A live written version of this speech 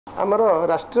आमर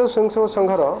राष्ट्रीय स्वयंसेवक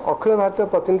संघर अखिल भारतीय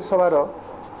प्रतिनिधि सभार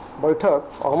बैठक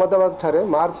अहमदाबाद ठारे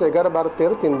मार्च 11, 12,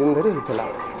 13 3 दिन धरी होता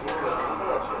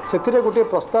से गोटे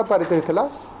प्रस्ताव पारित होता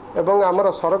एवं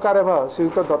आमर सरकार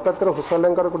श्रीयुक्त दत्तात्रेय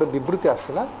हुसलें गोटे विवृत्ति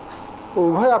आसाला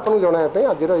उभय आपको जनाया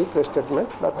आज प्रेस स्टेटमेंट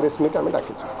प्रेस मीट आम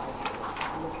डाकी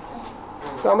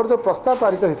तो आमर जो प्रस्ताव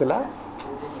पारित होता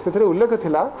से उल्लेख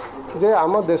थिला जे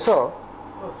आम देश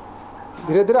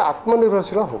धीरे धीरे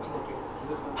आत्मनिर्भरशील हो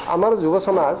आमर युव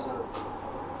समाज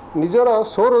निजर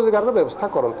स्वरोजगार व्यवस्था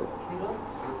करंतु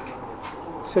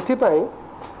से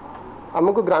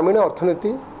आमको ग्रामीण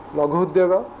अर्थनीति लघु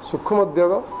उद्योग सूक्ष्म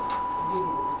उद्योग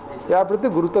या प्रति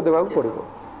गुरुत्व देवा पड़ो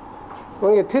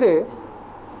और एथिरे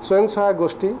स्वयं सहायक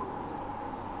गोष्ठी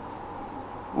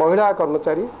महिला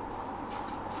कर्मचारी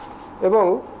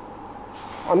एवं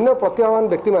अन्य प्रतिभावान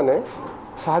व्यक्ति माने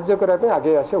साहाय्य करने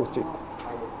आगे आसे उचित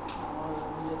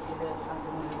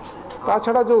ता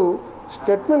छड़ा जो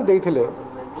स्टेटमेंट देइथिले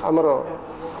आमर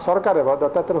सरकार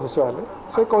दत्तात्रेय हुसले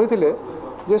से कही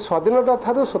जे स्वाधीनता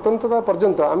ठारू स्वतंत्रता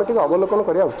पर्यंत आम टे अवलोकन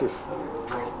करा उचित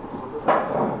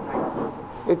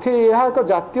यह एक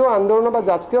जातीय आंदोलन बा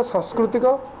जातीय सांस्कृतिक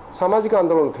सामाजिक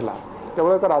आंदोलन थिला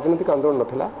केवल एक राजनीतिक आंदोलन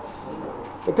नथिला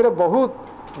एथिरे बहुत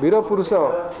वीर पुरुष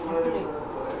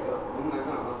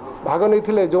भाग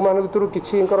नहीं जो मान भर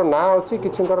किसी ना अच्छी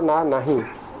किसी ना नहीं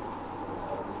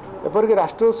एपरिक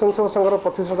राष्ट्रीय स्वयंसेवक संघर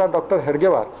प्रतिष्ठाता डॉक्टर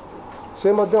हेडगेवार से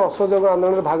असहयोग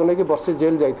आंदोलन में भाग नहीं वर्षे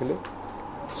जेल जाते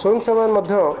स्वयंसेवक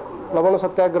लवण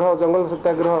सत्याग्रह जंगल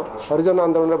सत्याग्रह हरिजन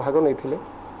आंदोलन में भाग नहीं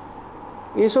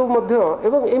ये सब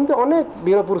एवं एमती अनेक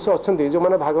वीर पुरुष अच्छा जो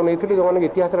मैंने भाग नहीं जो मैंने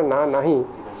इतिहास ना नहीं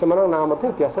से ना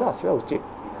इतिहास आसवा उचित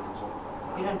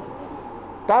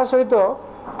ता सहित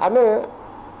आम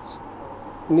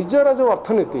निजर जो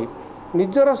अर्थनीति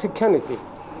निजर शिक्षा नीति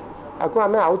आपको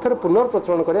आम आउ थे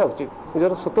पुनर्प्रचलन करा उचित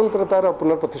निजर स्वतंत्रतार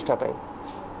पुनर्प्रतिष्ठा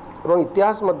एवं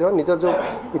इतिहास निजर जो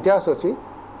इतिहास अच्छी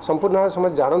संपूर्ण भाव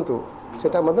समझ जानतु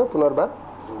सेटा पुनर्बार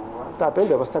ताप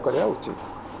व्यवस्था करवा उचित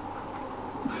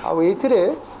आउ ये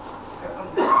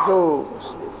जो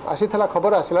आसी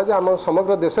खबर आसला जे आम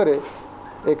समग्र देश में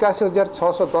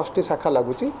 81,610 शाखा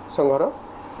लगुच संघर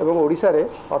एवं ओडिशा रे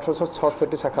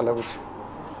 1876 शाखा लगुच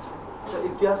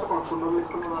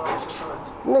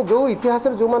नहीं जो इतिहास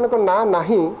जो मान ना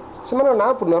नहीं से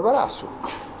ना पुनर्बार आसू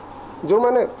जो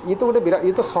माने ये तो गोटे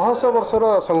ये तो 100 वर्षर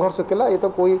संघर्ष थिला ये तो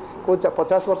कोई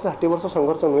 50 वर्ष 60 वर्ष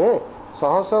संघर्ष नुहे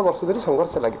 100 वर्ष धरी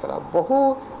संघर्ष लगी बहु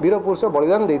वीर पुरुष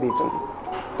बलिदान दे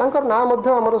तांकर ना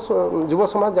आमर युव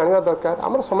समाज जाना दरकार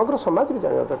आमर समग्र समाज भी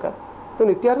जाना दरकार तो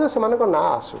इतिहास से ना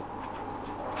आसू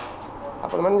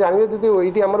आपण मैंने जानवे दीदी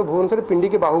ये आम भुवनेश्वर पिंडी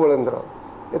के बाहुबलेन्द्र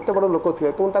एत बड़ लोक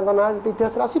थे तुम ना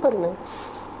इतिहास आसीपारि ना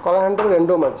कलाहांडर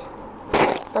रेंडो माझी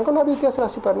ना भी इतिहास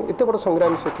आसीपारि एत बड़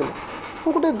संग्रामी से थे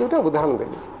गोटे दुईटा उदाहरण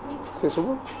देली से सब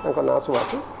ना सब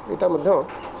आसू यहाँ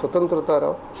स्वतंत्रतार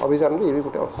अभियान ये भी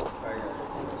गोटे अंश।